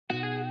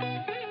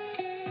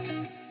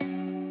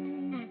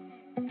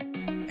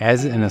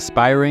As an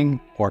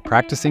aspiring or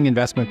practicing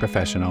investment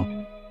professional,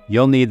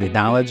 you'll need the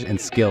knowledge and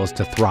skills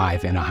to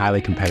thrive in a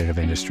highly competitive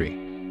industry.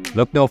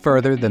 Look no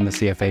further than the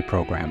CFA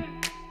program.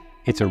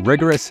 It's a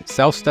rigorous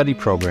self-study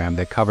program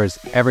that covers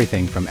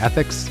everything from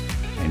ethics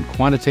and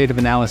quantitative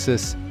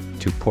analysis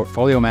to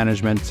portfolio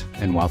management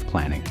and wealth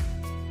planning.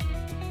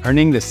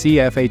 Earning the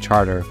CFA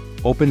charter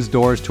opens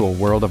doors to a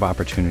world of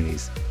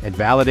opportunities. It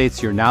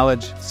validates your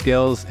knowledge,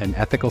 skills, and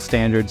ethical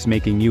standards,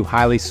 making you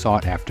highly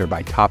sought after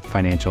by top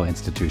financial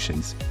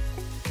institutions.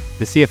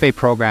 The CFA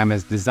program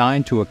is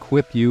designed to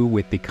equip you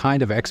with the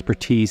kind of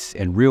expertise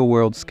and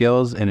real-world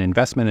skills and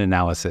investment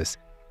analysis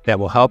that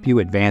will help you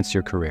advance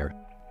your career.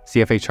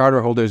 CFA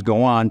charter holders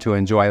go on to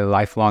enjoy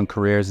lifelong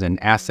careers in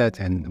asset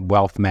and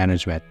wealth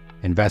management,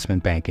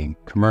 investment banking,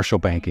 commercial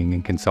banking,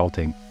 and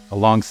consulting,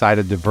 alongside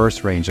a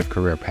diverse range of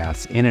career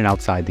paths in and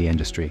outside the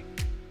industry.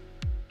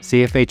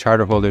 CFA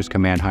charter holders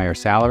command higher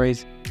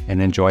salaries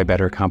and enjoy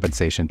better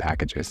compensation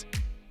packages.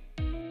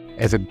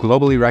 As a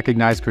globally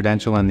recognized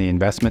credential in the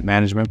investment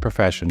management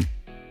profession,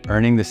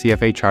 earning the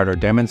CFA charter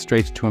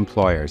demonstrates to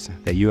employers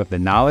that you have the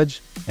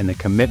knowledge and the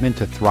commitment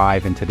to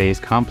thrive in today's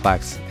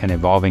complex and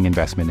evolving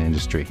investment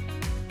industry.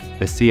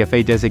 The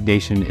CFA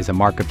designation is a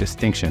mark of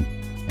distinction,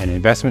 and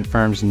investment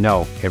firms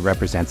know it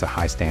represents a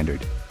high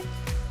standard.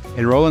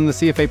 Enroll in the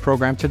CFA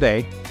program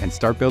today and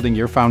start building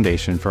your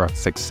foundation for a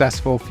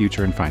successful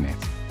future in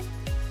finance.